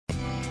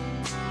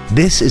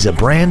This is a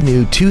brand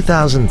new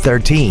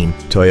 2013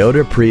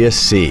 Toyota Prius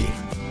C.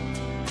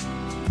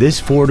 This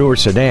four-door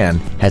sedan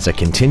has a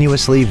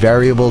continuously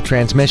variable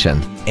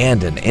transmission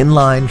and an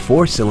inline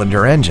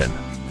four-cylinder engine.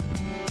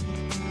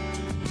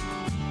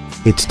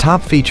 Its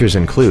top features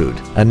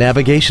include a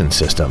navigation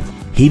system,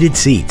 heated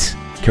seats,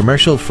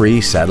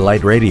 commercial-free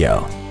satellite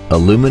radio,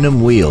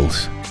 aluminum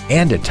wheels,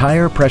 and a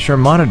tire pressure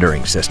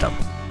monitoring system.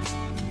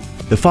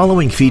 The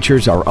following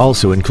features are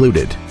also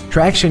included: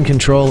 traction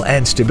control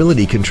and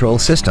stability control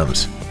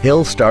systems,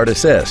 hill start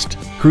assist,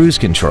 cruise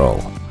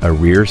control, a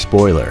rear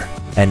spoiler,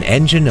 an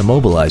engine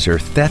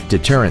immobilizer theft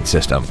deterrent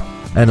system,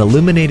 an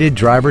illuminated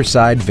driver's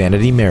side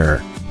vanity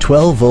mirror,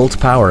 12-volt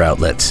power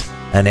outlets,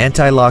 an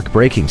anti-lock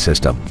braking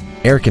system,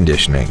 air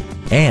conditioning,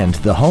 and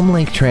the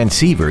HomeLink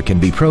transceiver can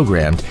be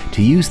programmed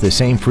to use the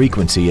same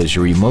frequency as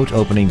your remote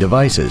opening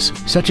devices,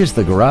 such as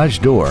the garage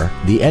door,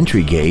 the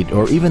entry gate,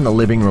 or even the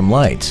living room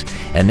lights,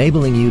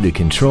 enabling you to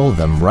control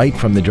them right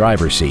from the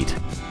driver's seat.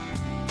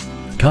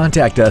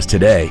 Contact us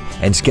today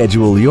and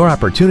schedule your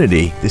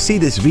opportunity to see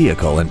this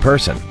vehicle in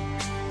person.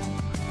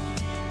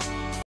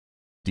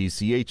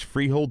 DCH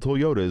Freehold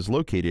Toyota is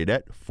located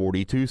at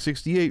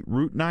 4268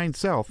 Route 9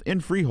 South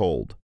in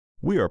Freehold.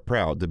 We are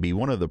proud to be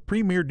one of the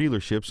premier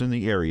dealerships in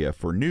the area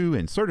for new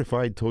and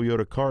certified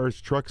Toyota cars,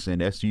 trucks,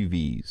 and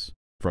SUVs.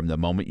 From the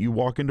moment you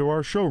walk into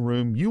our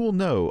showroom, you will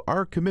know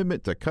our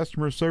commitment to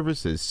customer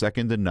service is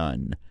second to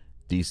none.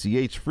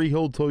 DCH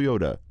Freehold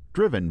Toyota,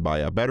 driven by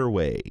a better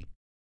way.